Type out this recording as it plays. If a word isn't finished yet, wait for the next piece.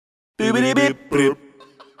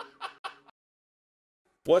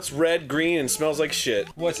What's red, green, and smells like shit?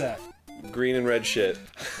 What's that? Green and red shit.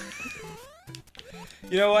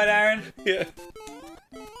 You know what, Aaron? Yeah.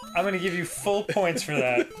 I'm gonna give you full points for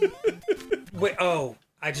that. Wait, oh,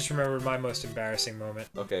 I just remembered my most embarrassing moment.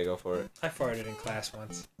 Okay, go for it. I farted in class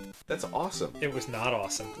once. That's awesome. It was not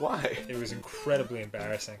awesome. Why? It was incredibly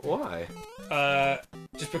embarrassing. Why?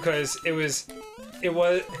 Just because it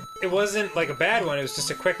wasn't like a bad one. It was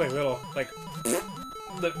just a quick like little like,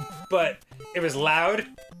 but it was loud.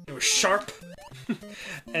 It was sharp,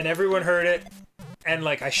 and everyone heard it. And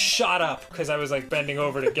like I shot up because I was like bending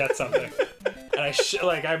over to get something, and I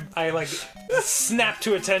snapped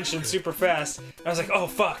to attention super fast. And I was like, oh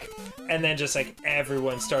fuck! And then just like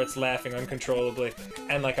everyone starts laughing uncontrollably,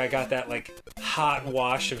 and like I got that like hot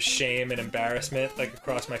wash of shame and embarrassment like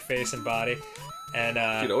across my face and body. And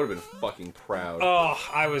dude, I would have been fucking proud. Oh,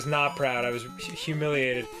 I was not proud. I was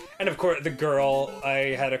humiliated. And of course, the girl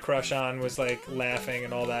I had a crush on was like laughing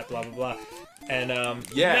and all that, blah blah blah. And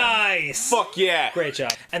yeah, nice. Fuck yeah, great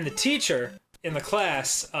job. And the teacher in the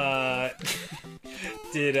class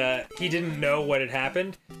he didn't know what had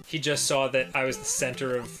happened. He just saw that I was the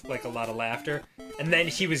center of like a lot of laughter, and then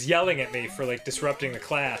he was yelling at me for like disrupting the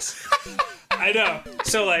class. I know.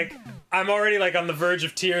 So like I'm already like on the verge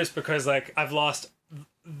of tears because like I've lost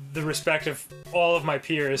the respect of all of my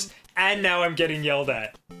peers, and now I'm getting yelled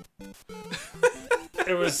at.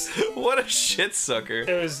 It was what a shit sucker.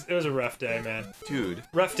 It was a rough day, man. Dude.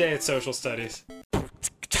 Rough day at social studies.